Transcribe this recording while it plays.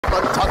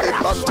Mantali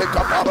Brante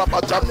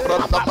Caparabata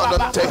Branda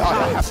Mananteha,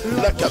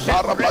 Leke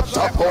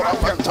Parabata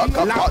Boramanta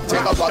Capate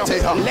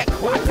Abateha,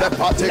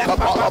 Lepate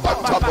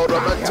Caparabata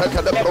Boramanta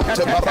the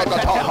Brute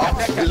Paragataha,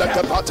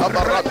 Leke Pata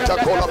Barata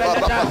Cola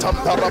Barabatam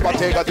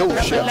Parabatega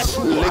Dusha,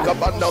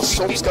 Ligabanda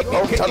Somska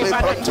Brantali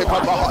Brante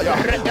Cabaya,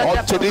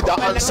 unto the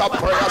answer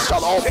prayer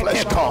shall all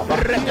flesh come,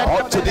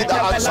 unto the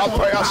answer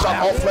prayer shall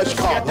all flesh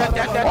come,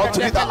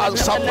 unto the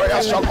answer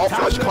prayer shall all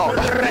flesh come,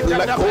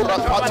 Lekura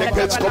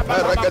Patikets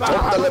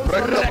Coperagaton, the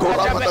Lebrenda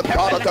Kuraman and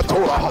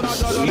Paragatora,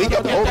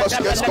 Liga Poras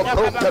Gesco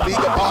Pronta,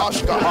 Liga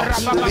Bashka,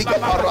 Liga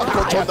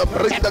Paracoton, the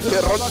Brinda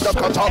Kironda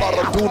Catala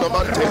Ratuna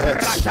Mante,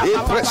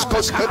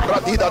 Efrescos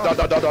Kepradida da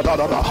da da da da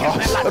da,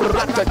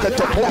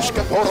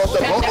 Rataketoposka Pora the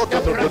Bono,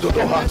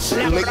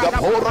 Liga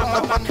Pora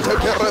Mante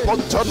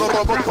Remontano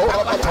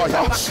Robocora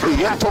Bataya,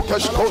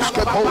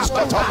 Yetokeskoska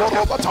Poska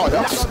Taboro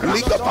Bataya,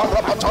 Liga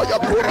Parabataya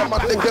Pura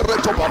Mante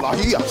Retobala,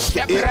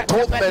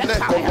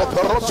 Etomeneco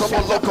Loperoso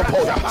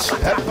Locopoya,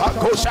 and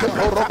Pacoska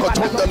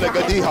Porocotonda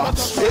Legadiha,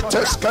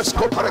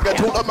 Etescasco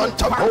Pregatuna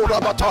Mantapora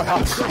Bataya,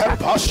 and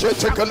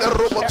Pashetica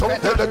Roboton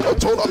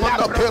Telecotola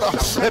Mandapera,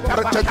 and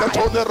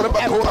Pretecatone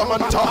Rebacura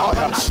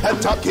Mantaya, and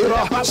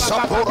Takira,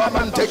 Sapora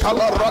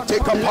Mantecala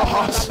Ratica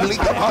Paha,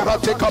 Liga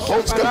Paratica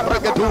Polska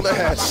Pregatune,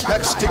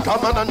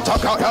 Exticaman and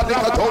Takaya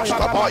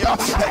Nicatoska Paya,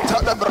 and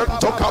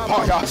Tadabrento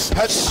Capaya,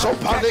 and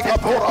Sopanica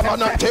Pora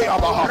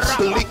Manateaba,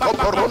 Lico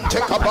Poronte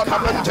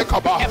Cabanamente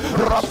Caba,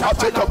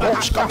 Rapatica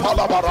Polska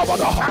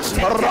Palabarabada,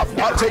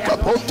 Rapatica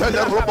Ponte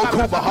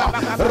Robocuba,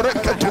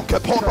 Rekatuke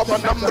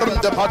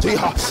Poromanam de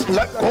Patiha,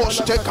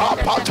 Lekosteka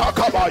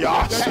Patakabaya.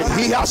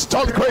 He has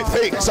done great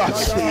things.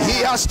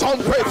 He has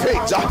done great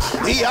things.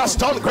 He has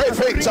done great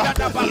things.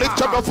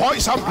 Lift up a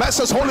voice and bless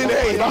his holy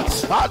name.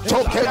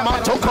 Atoke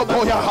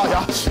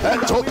Matokoboya,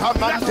 Etoka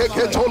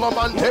Manteke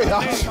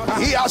Tolomantea.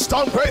 He has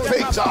done great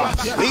things.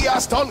 He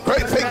has done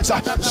great things.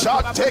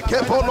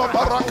 Shateke Polo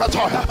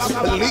Barakatoya,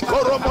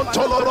 Likoro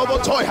Montolo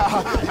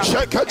Robotoya,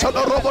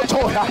 Sheketolo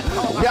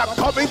Robotoya. We are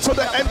coming to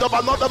the end of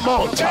another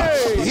month.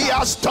 He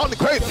has done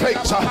great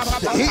things.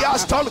 He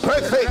has done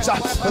great things.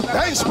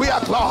 Thanks we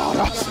are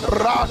glad.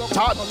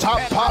 Ratata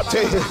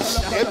Pate,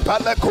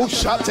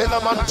 Epalekusha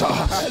Telamanta,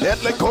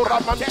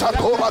 Elekoramanta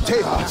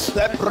Koratea,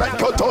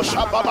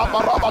 Lebrekotosha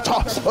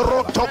Balabarabata,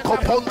 Rotoko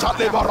Ponta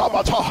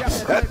Levarabata,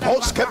 and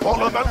Poske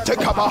Polamante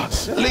Kaba,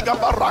 Liga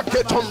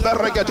Baraketon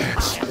Beregade,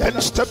 and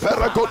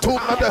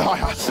Steperagotuma de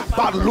Haya,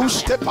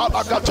 Baluste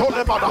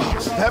Palagatone Mana,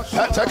 and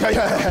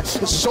Peteke,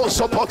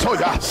 Soso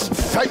Potoya.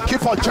 Thank you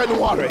for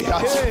January.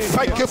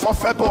 Thank you for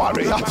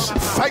February.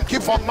 Thank you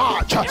for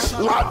March.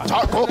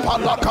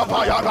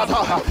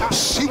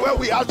 See where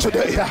we are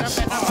today.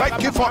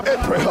 Thank you for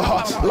April.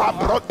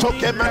 Labroto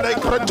Kemene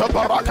Kreta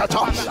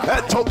Barakata,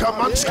 Etoka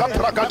Manska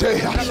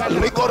Pragade,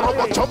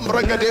 Ligorobotom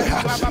Regade,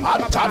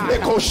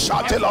 Ataleko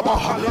Shatelaba,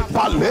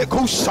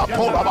 Paleku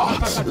Sapolaba,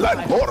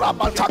 Lebora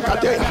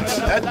Batakade,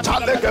 and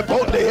Talege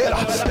Bonde,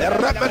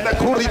 Remene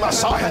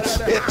Kurimasai,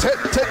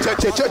 Etete,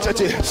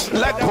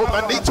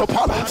 Lekomanito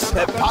Pala,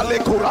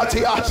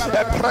 Palekuratia,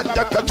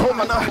 Prenda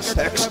Katomana,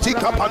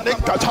 Extica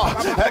Panikata,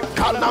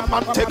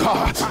 Kanamanteka,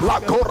 La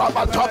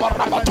Corabataba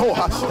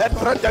Rabatoha,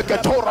 Prenda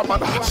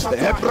Katoramana,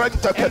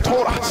 Brenda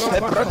Katora,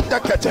 Brenda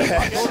Kate,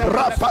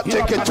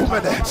 Rapate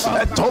Ketumene,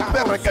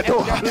 Tombe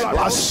Regadoha,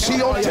 La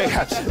Siote,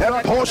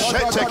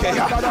 Posheteke,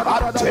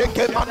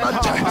 Ateke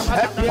Manante,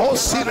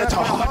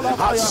 Posineta,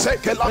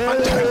 Aseke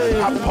Lamante,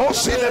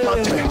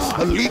 Posilemante,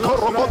 Lico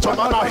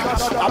Robotomana,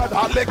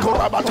 Apaleko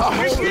Rabata,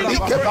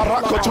 Like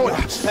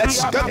Barakotoya,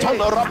 Esketon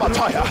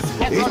Rabataya.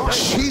 In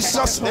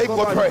Jesus' name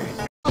we pray.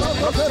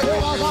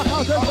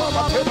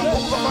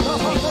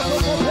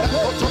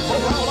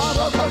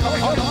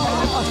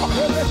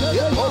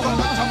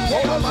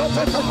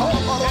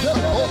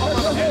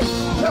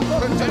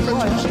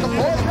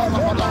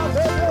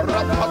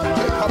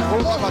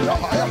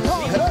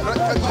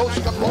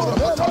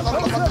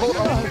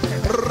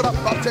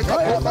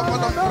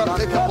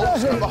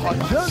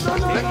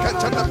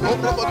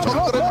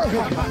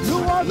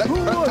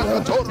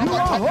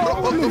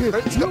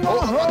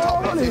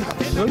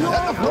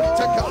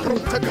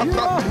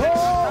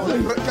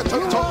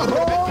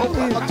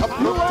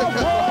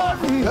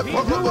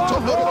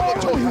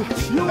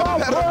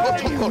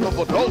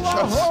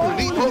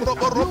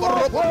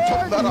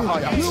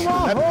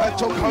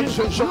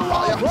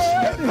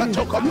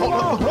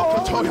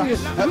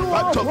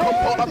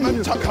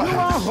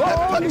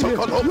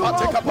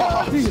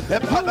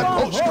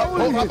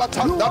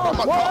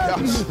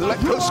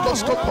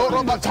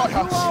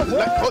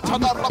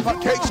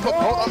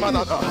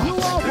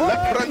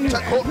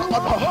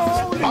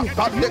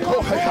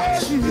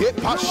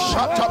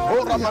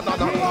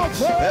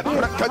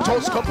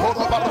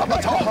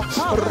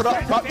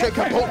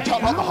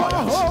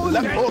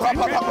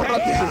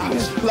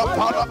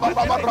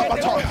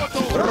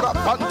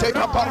 Rapante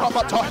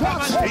Caparabata,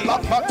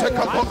 Lapate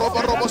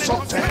Caporobo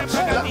Sote,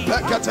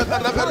 Lepecate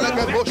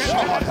Levelega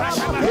Bushard,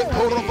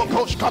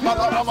 Eporobokosh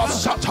Camarama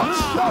Sata,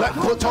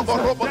 Lecotobo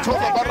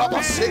Robotola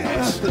Barabasi,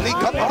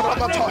 Lika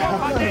Barabata,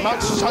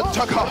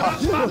 Mansantaka,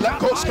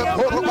 Lecoska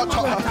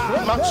Porobata,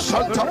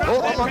 Mansanta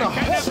Poromana,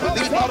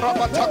 Liba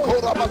Rabata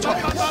Corabata,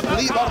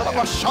 Liba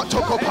Rabashato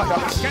Copaya,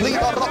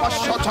 Liba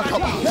Rabashata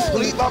Capa,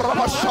 Liba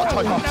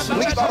Rabashata,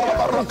 Liba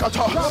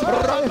Rabarakata,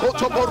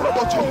 Rakotobo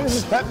Roboto,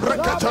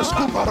 Ebrekata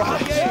Scupara,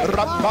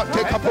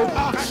 Rampate Capo,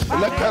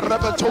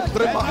 Lecarebetum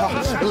Bremaha,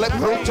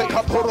 Lebronte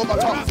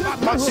Caporobata,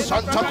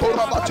 Mansanta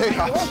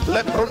Corabateha,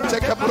 Lebronte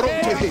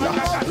Cabronte,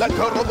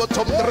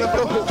 Lecarobotum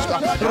Rebrohuska,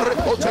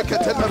 Repote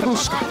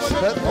Keteruska,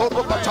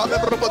 Porobata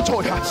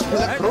Lebrobotoya,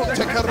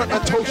 Lebronte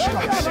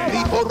Caranatoska,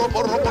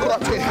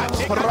 Liboroborate,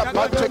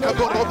 Rapate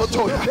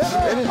Caborobotoya,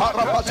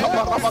 Parabata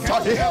Barabata,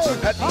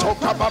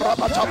 Toka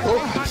Barabatapo,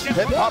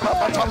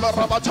 Parabata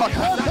Barabata,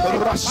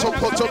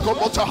 Rasokoto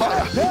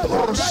Kobotahaya,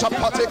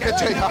 Ursapate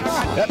Ketea,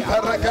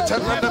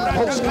 Perekatan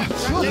Poska,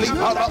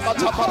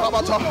 Liparabata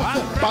Barabata,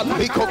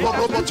 Bandiko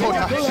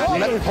Borobotoya,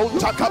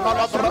 Leponta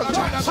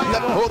Cabarabranta,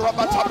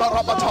 Leporabata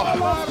Barabata,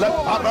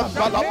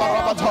 Leparabala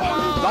Barabata,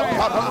 La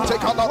Parante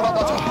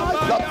Calarabata,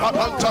 La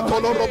Paranta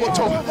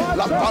Coloroboto,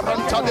 La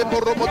Paranta de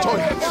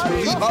Borobotoya,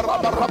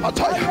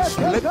 Libarabarabata,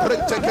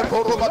 Leprente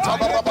Caporobata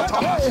Barabata,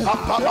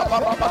 Apala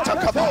Barabata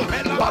Caba,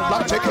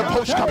 Balate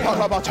Caposca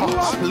Barabata,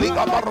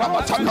 Liga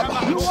Barabata Caba,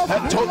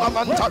 Etona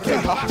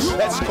Mantakeha,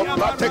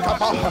 Escombrate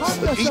Caba,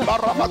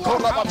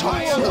 Ibarabacorabata,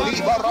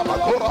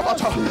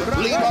 Libarabacorabata,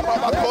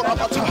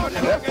 Libarabacorabata,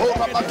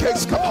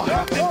 Eporabakes Caba,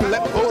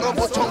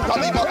 Leporoboton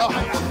Calibara,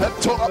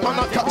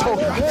 Etoramana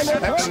Catoga,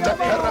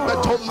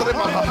 Exteperebeton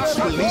Remaha,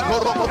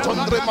 Ligoroboton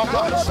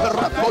Remaha,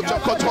 Rapoja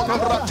Cotona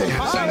Rate,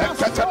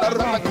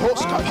 Ecatana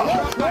Coscapa,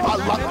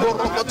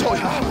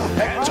 Alacorobotoya,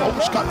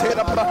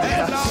 Ectomscatera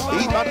Pratea,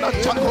 Imana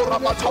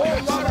Tacorabata,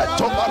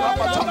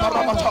 Etomarabata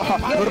Marabata,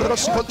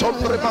 Roscoton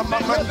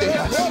Remamande,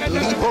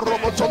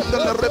 Ligoroboton de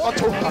la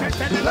Rebatoa,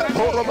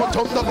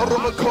 Leporoboton de la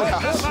Robocoya,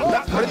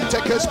 La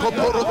Prenteques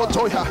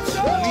Poporobotoya,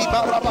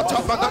 Libarabata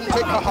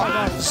Mananteca,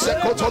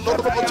 Secoton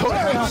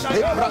Robotoya,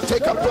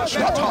 Eprateca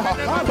Pushata,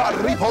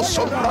 Barribo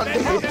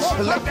Sombrande,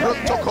 La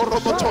Prontoco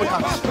Robotoya,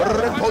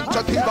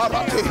 Reponta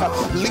Kibaratea,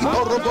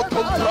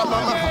 Liboroboton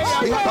Ramama,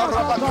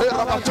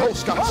 Ibarabacera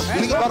Batosca,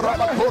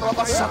 Libarabacora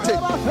Basate,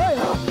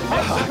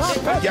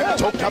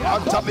 Yantoka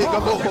Manta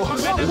Megabo,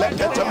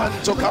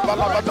 Leketamanto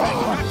Cabalabada,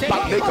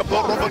 Bandeka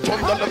Boroboton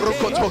de la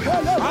Rocotoya,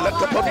 let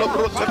the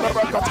Boroboton de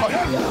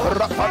Racatoya,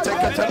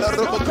 Rapateka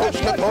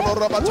Telerobocoska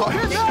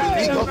Bonorabatoya,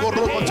 Liga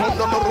Boroboton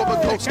de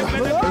Robocoska,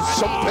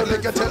 some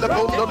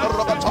Pelicatelebon de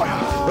Rabatoya,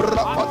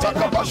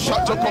 Rapataka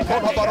Bashato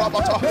Copona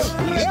Barabata,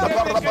 Liga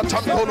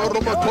Barabatan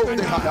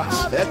Robocodia,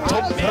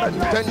 Etom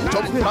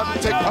Prententum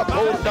Pante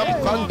Capona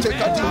Pante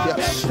Cadia,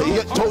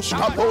 Yetos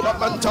Capona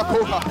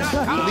Mantacola,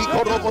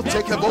 Ligo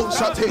Roboteke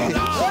Bonsate,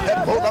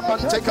 Epona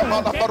Manteca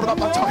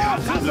Barabatoya,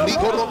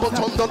 Ligo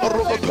Roboton de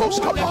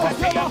Robocoska,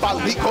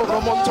 Balico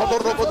Romonto de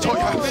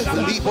Robotoya,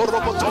 Ligo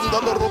Roboton de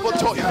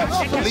Robotoya,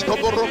 Ligo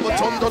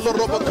Roboton de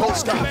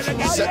Robocoska,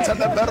 Zeta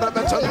the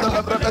Barabaton de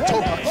la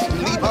Brabatoa,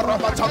 Liba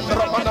Rabatan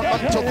Ramana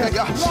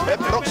Mantokea,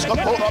 Ebroxka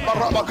Pora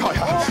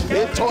Barabakaya,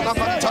 Etona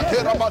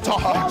Mantakera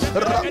Bataha,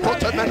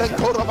 Rakote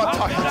Menenkora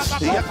Bataya,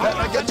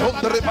 Yeperegaton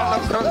Rimana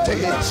Brante,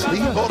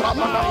 Libo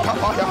Ramana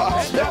Kapaya,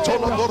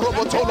 Etona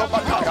Robotola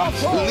Bakaya,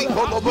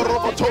 Ligo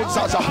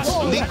Robotozaza,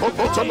 Ligo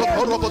Botolo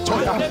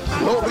Robotoya,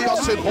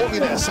 glorious in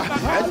holiness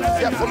and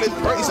fearful in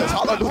praises,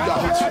 hallelujah.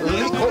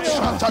 Ligo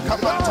Shanta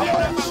Kamanta,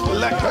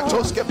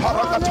 Lekatoske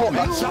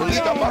Paragatola,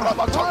 Liga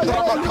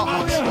Barabatandra Maka,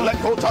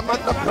 Lekota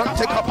Manda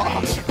Brante Kapa,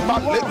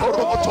 Maleko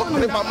Roboton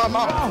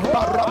Mama,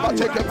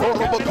 Barabateke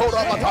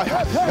Korobokora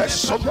Bataya,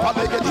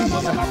 Esompalegedi.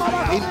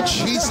 In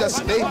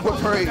Jesus' name we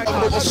pray.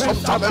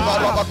 Somtime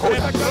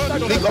Barabakora,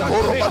 Liga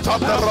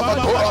Borobatanda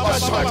Rabakora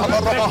Basanta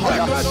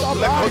Rabahaya,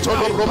 Lekoto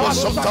Robo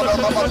Somtala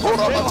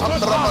Rabakora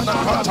Batandra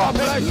Manakata,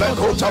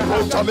 Lekota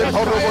Rota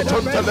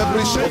Leboroboton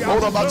Telebrisco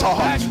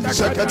Borabataha,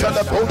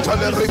 Secretary Bota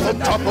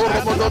Lericota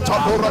Borobota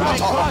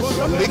Borabataha,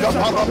 Liga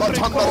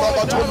Barabatanda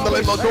Rabaton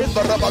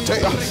Lemodumba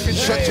Rabatea,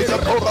 Shetia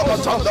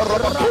Borabatanda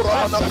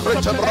Rabakora and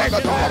Britain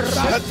Ragata,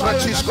 and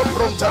Francisco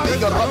Bronta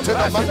Liga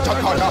Ratina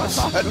Mantakaya,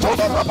 and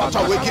Toda Rabata.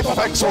 We give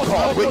thanks, O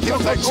God. We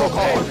give thanks, O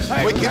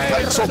God. We give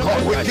thanks, O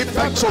God. We give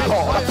thanks, O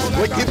God.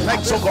 We give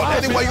thanks, O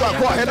God. Anywhere you are,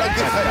 go ahead and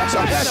give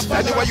thanks.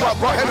 Anywhere you are,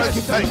 go ahead and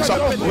give thanks.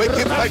 We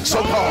give thanks,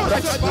 O God.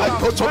 Like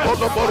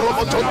Kotopono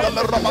Boromoton and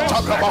the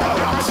Ramataka.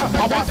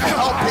 Our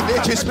help in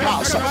ages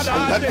past.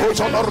 Let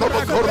Kotono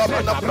Robokora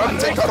and the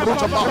Branteka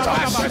Rutamata,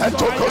 and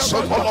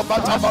Tokosopolo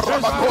Batama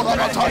Rabakora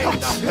Bataya,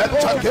 and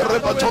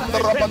Takiribatum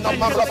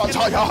Rabanama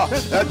Rabataya,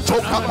 and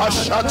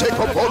Tokapasha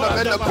Tekopola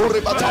Menakuri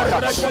Bataya,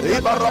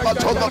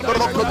 Ibarabatoma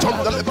Rokotom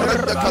the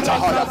Librenda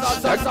Katahaya,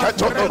 and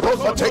Katona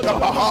Rova Teka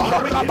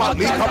Baha,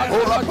 Malika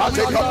Pura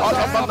Pateka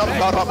Palamana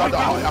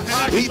Barabadaya,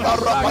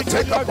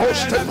 Ibarabateka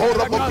Post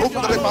Pora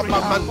Bukundre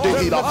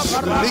Mamandila,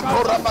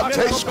 Likora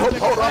Matesko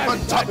Pora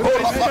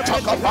Mantakora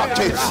Bataka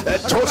Pati,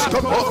 and Toska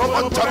Pora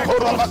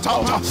Mantakora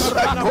Batata,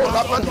 and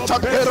Pora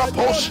Mantakera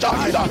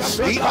Postahida,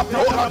 Ina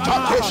Pora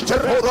Takesh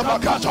Pora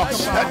Bakata,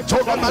 and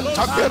Tora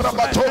Mantakera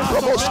Batora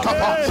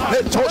Boskapa,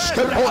 and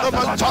Toska Pora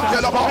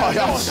Mantakela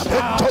Bahaya,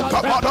 and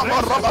Tokabada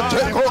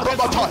Rabateko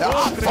Rabataya,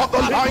 for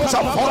the lines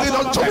are falling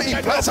unto me,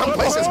 pleasant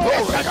places,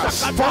 glory,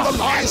 for the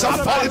lines are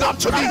falling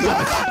unto me,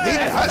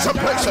 in pleasant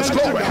places,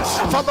 glory,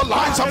 for the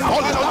lines are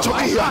falling unto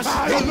me,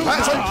 in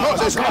pleasant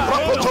places, the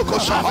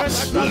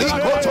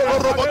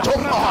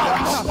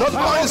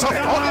lines are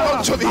falling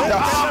unto me,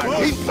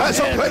 in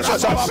pleasant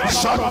places, the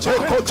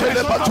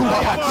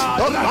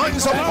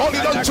lines are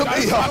falling unto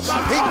me,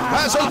 in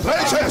pleasant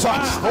places, oh,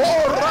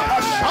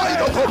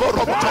 Rabashaido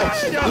Koboroboto,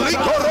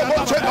 Liko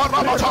Robote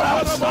Barabata,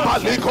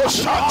 Maliko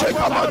Shate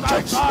Kamante,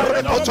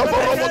 Repoto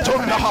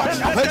Borobotona,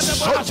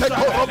 Esote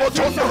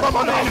Korobotona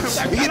Ramana,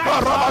 Iba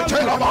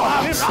Rabatelaba,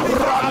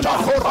 Rata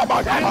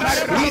Korabaya,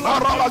 Iba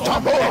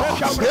Rabatabo,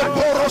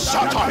 Eboro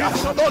Sataya,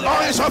 the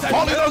lines are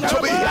falling unto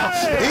me,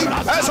 in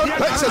pleasant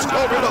places,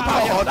 glory to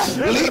God,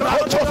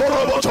 Liko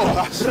Boroboto,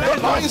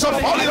 the lines are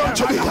falling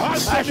unto me,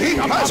 in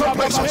pleasant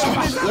places,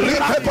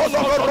 Liko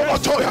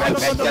Borobotoya,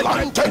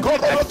 Lante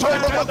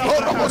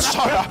Korobotoro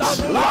Messiah,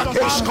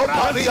 Lakes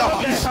Compania,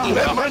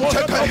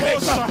 Lemanteke,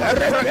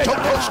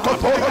 Erectocos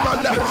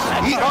Coporomanda,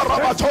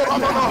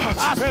 Iarabatorama,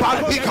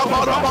 Palpica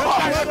Marababa,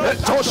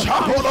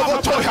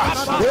 Toshapotoya,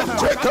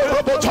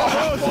 Tekerobota,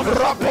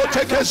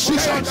 Rapoteke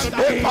Sisa,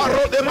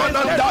 Paro de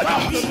Manandaya,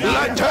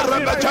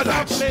 Lanterabetana,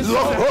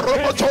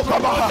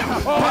 Lokorobotokaba,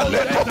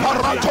 Paleto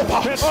Paratopa,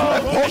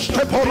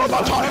 Poste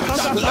Porobata,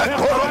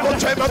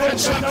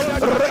 Lakorobotemens,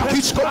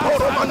 Rekisco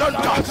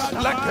Poromananda,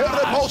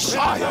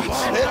 Lakerobosaya,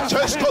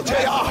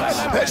 Testotea,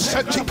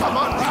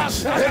 Seticamanda,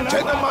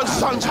 Tenaman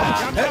Santa,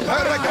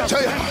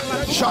 Eperegatea,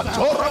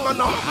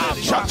 Shatoramana,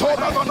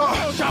 Shatoramana,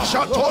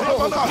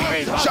 Shatoramana,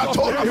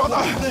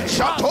 Shatoramana,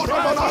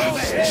 Shatoramana,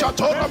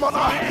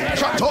 Shatoramana,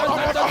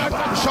 Shatoramana,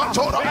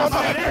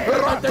 Shatoramana,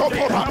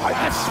 Rakopora,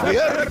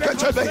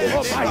 Erekete,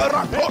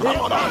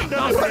 Raporamana,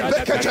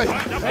 Rebekete,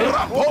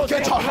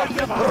 Rapoketa,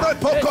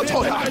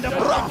 Repokotoya,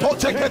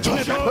 Rapoteketa,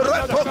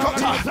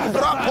 Repokota,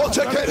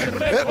 Rapoteke,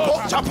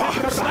 Epotapa,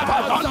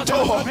 Palanto,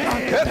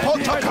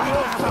 Epotaka,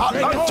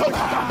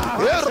 Palantoka,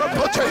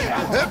 Erepote,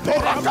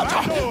 Eporakata,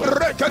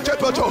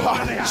 Reketepetoha,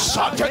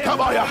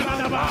 Satekabaya.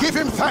 Give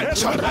him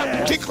thanks.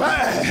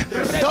 Declare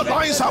the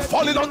lines are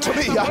falling unto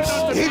me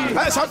in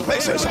pleasant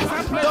places.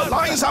 The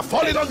lines are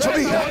falling unto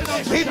me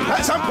in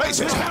pleasant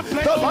places.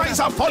 The lines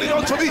are falling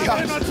unto me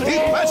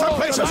in pleasant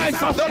places.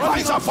 The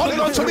lines are falling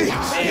unto me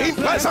in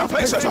pleasant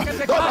places.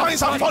 The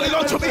lines are falling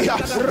unto me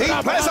in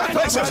pleasant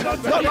places.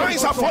 The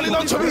lines are falling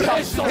unto me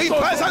in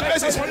pleasant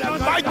places.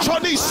 My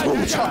journey is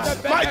smooth.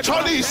 My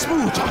journey is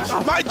smooth.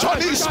 My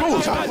journey is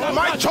smooth.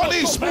 My journey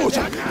is smooth.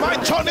 My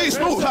journey is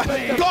smooth.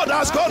 God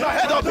has gone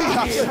ahead of me.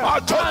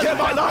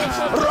 Atokemana,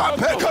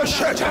 Rapeka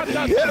Shet,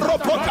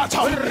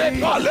 Eropokata,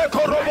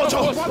 Aleko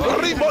Roboto,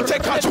 Rimote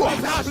Katua,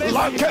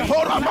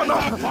 Lakeporamana,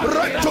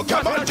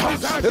 Retukamanta,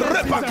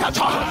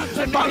 Repakata,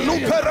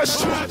 Baluperes,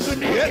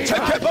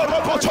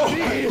 Etekeboroboto.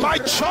 My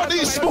journey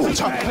is smooth.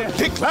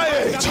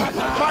 Declare it.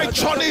 My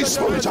journey is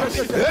smooth.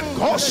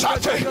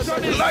 Ekosate,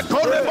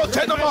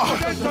 Lakoremotenama,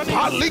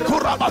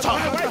 Alikurabata.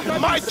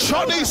 My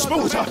journey is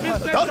smooth.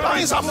 The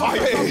lines are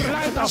fire.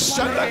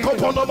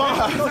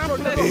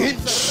 In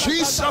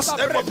Jesus'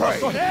 name we pray.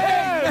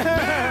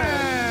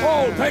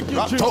 Oh, thank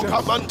you, Jesus. Oh,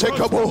 thank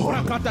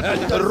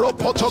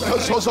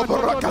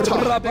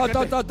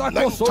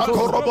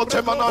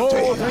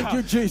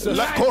you, Jesus.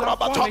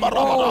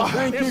 Oh,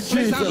 thank you,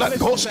 Jesus.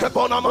 Oh,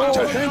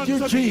 thank you,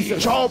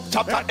 Jesus. Job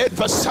chapter 8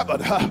 verse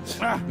 7.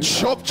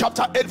 Job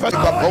chapter 8 verse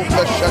 7.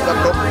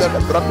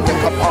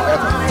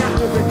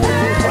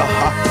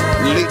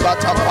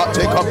 Libata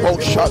pateka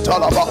boshata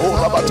la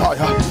bahura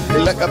bataya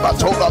lega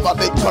batola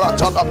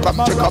balikrata la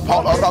praktika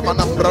pala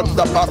ramana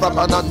branda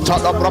paramananta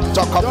la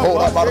bramta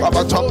kapora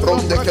barabata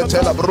bronde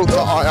ketela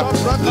bruta aya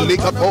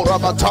liga pora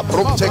bata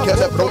brumte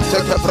kele brumte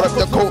ke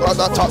branda kora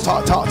da ta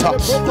ta ta ta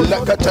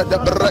lega te de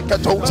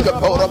brekato ke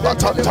pora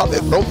bata ta le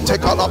brumte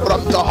kala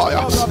branda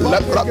aya le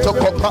brata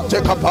ko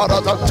praktika para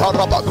da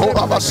taraba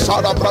kora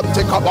basara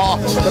brante kaba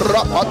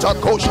rapata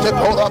koste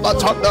pora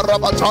bata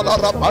rabata la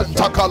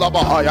rabanta kala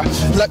bahaya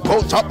le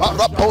kota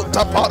para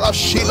ponta para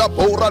shila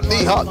bora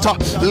nihata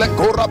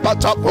lekora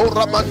bata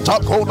bora manta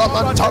kola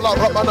mantala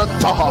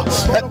ramananta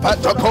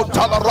epeta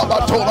kota la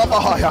rabatola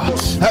bahaya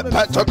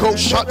epeta ko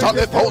shata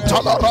le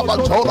ponta la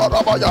rabatola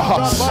rabaya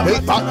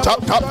epata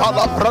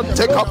kapala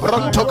brante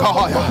kabranto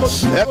kahaya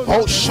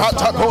epo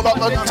shata kola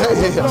mante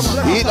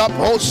ila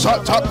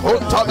posata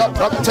ponta la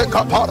brante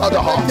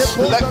kaparada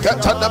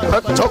leketa ne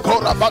brento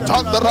kora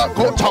batandra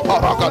kota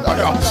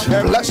paragada.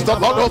 Bless the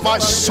Lord of my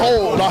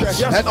soul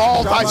and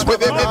all that's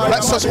within me.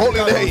 Bless His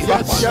holy name.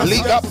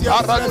 Liga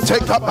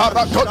paranteka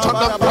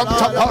parakotana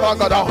branta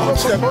paragada.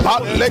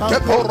 Paleke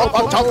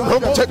porabata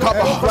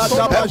brumtekaba.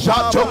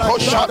 Epato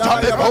koshata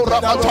le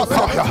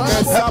porabatakaya.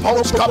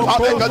 Eposka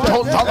palega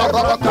tontala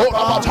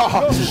rabakora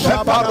bataha.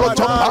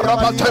 Eparoto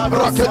parabate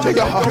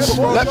braketia.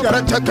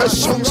 Lepreteke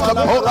sumska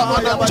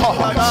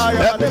poramanantaha.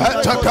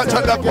 Epeteke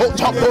tele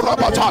pota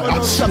porabataya.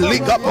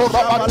 Liga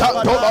porabata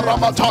dola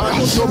rabataya.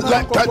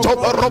 Leketo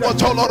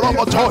robotola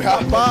robotoya.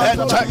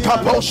 Eteka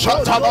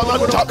poshata la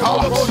mantaka.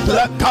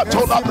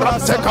 Lekatola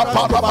branteka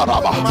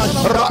parabaraba.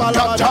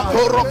 Rakata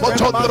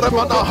porobotondre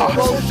manaha.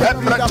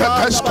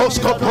 Epreteke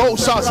skosko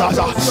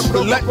prosazaza.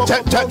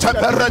 Letete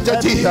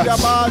peredetia.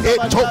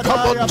 Etoka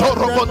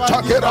montoro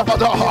montake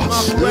rabadaha.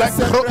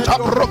 Lekrota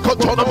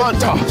brokotona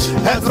manta.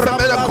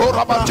 Evremele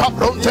korabata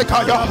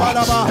brontekaya.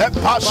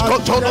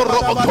 Epaskotono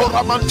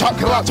robokora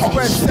mantakrato.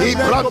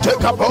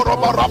 Ibranteka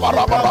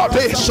porobarabarabara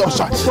desos.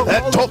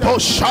 Etopo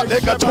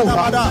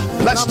shadegatura.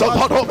 Bless the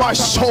Lord of my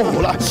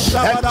soul.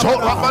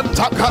 Etora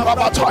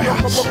mantakarabataya.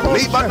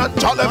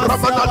 Libanantale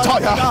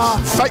ramanataya.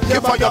 Thank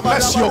you for your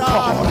mercy, O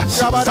God.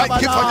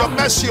 Thank you for your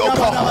mercy, O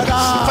God.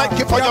 Thank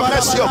you for your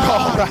mercy, O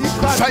God.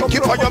 Thank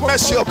you for your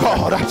mercy, O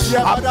God.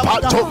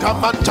 Apatoka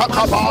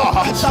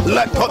mantakaba.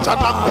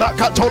 Lekotanambra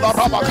katola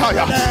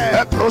rabakaya.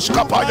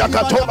 Eproskapaya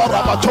katola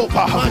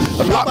rabatopa.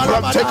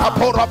 Labranteka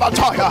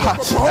porabataya.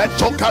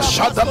 Etoka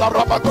shadala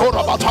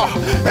rabakora bata.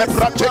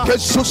 Ebrateke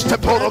suste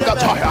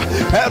porogataya.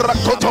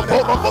 Erakoto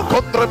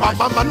porobokondre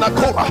mamama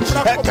nakora.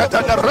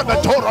 Ekatana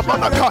rebetora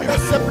manakaya.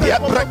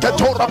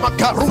 Ebreketora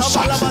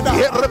makarusa.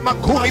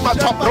 Eremakuri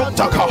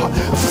matabrontaka.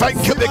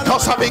 Thank you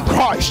because I'm in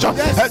Christ.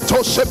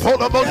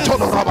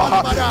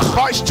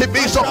 Christ in me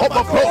is the hope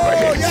of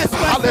glory.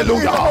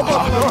 Hallelujah.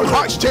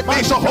 Christ in me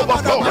is the hope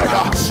of glory.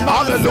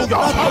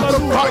 Hallelujah.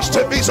 Christ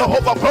in me is the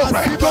hope of glory.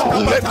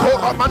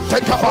 Lekora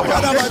mantekabaya.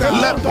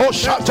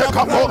 Leposhate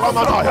kapora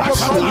manaya.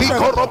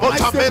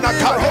 Likorobota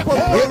menakaya.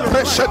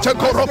 Impreshete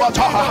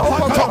korobata.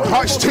 For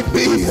Christ in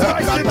me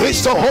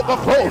is the hope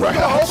of glory.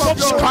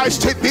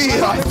 Christ in me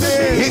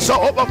is the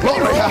hope of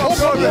glory.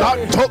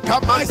 Lantoka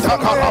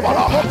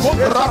mantakarabala.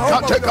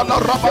 Rakateka la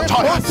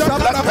rabataya.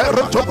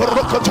 Leperuto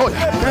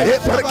brokotoya.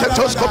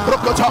 Ebreketosko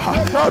brokota.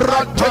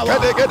 Ranteka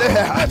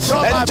degedehe.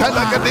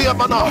 Entelagadia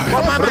mana.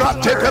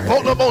 Ranteka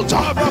ponomonta.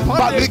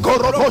 Baliko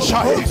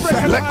roboshai.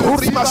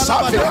 Lekuri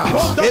masafia.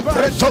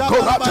 Ebretoko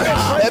rate.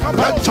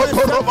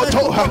 Ebretoko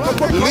robotoha.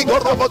 Ligo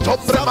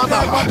robotombre mana.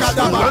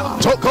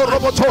 Rantoko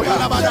robotoya.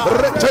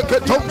 Reteke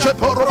tomche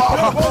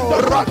poroba.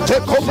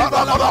 Rateko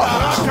barabara.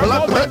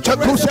 Labrete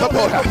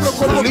kuskapoya.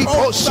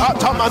 Lipo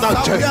sata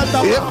manante.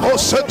 Epo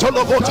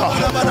setolobota.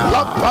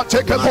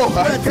 Lampateke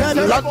boha.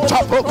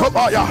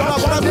 Lantapokobaya.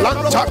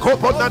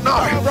 Lantakobonana.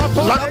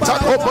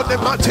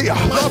 Lantakobonematia.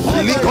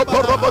 Liko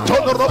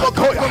porobotono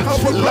robokoya.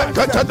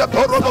 Lekete de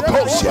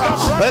porobokosia.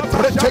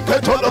 Ebreteke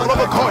tono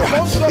robokoya.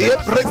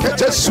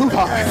 Ebrekete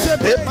suha.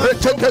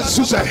 Ebreteke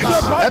suze.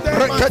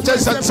 Ebrekete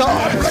zanza.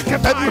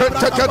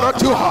 Ebreteke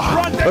ratuha.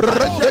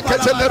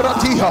 Rendekete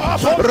leratiha.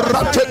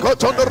 Rateko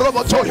tono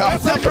robotoya.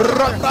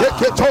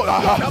 Randeketola.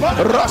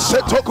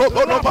 Rasetoko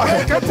bonomahe.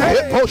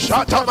 Epo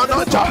shata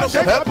mananta.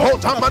 Epo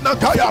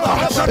tamanakaya.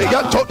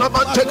 Yantona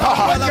manteka.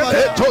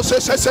 Eto se.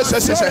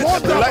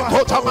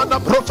 Lekota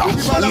manabrota.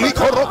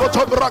 Liko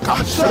roboto braka.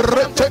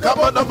 Renteka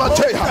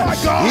manamatea.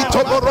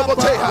 Itomo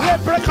robotea.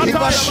 In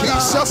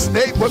Jesus'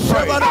 name we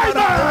pray.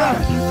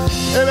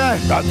 Amen.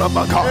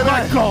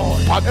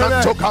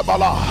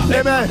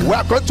 Amen. We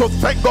are going to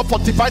thank God for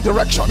divine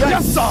direction.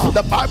 Yes, sir.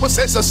 The Bible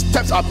says the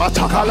steps are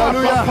matter.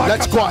 Hallelujah.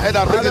 Let's go ahead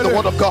and read the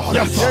word of God.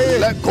 Yes,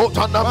 let go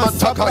to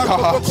Namataka.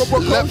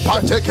 Let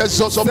partake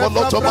Zozo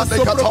Moloto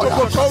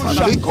Manekatoya.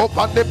 Liko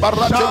Pande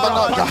Barate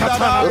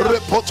Manaka.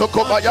 Repoto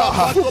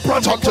Kobaya.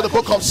 Turn to the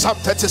book of Psalm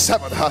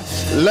 37.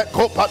 Let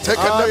go partake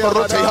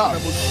Neberotea.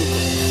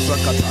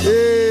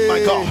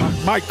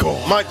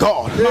 My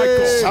God.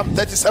 Psalm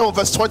 37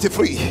 verse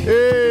 23.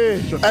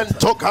 And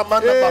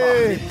Tokamanda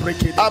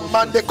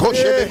Amande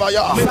Koshe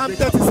Baya. Psalm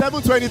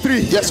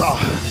 37:23. Yes, sir.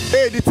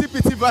 The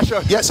TPT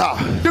version. Yes, sir.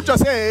 Scripture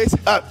says,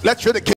 let's read the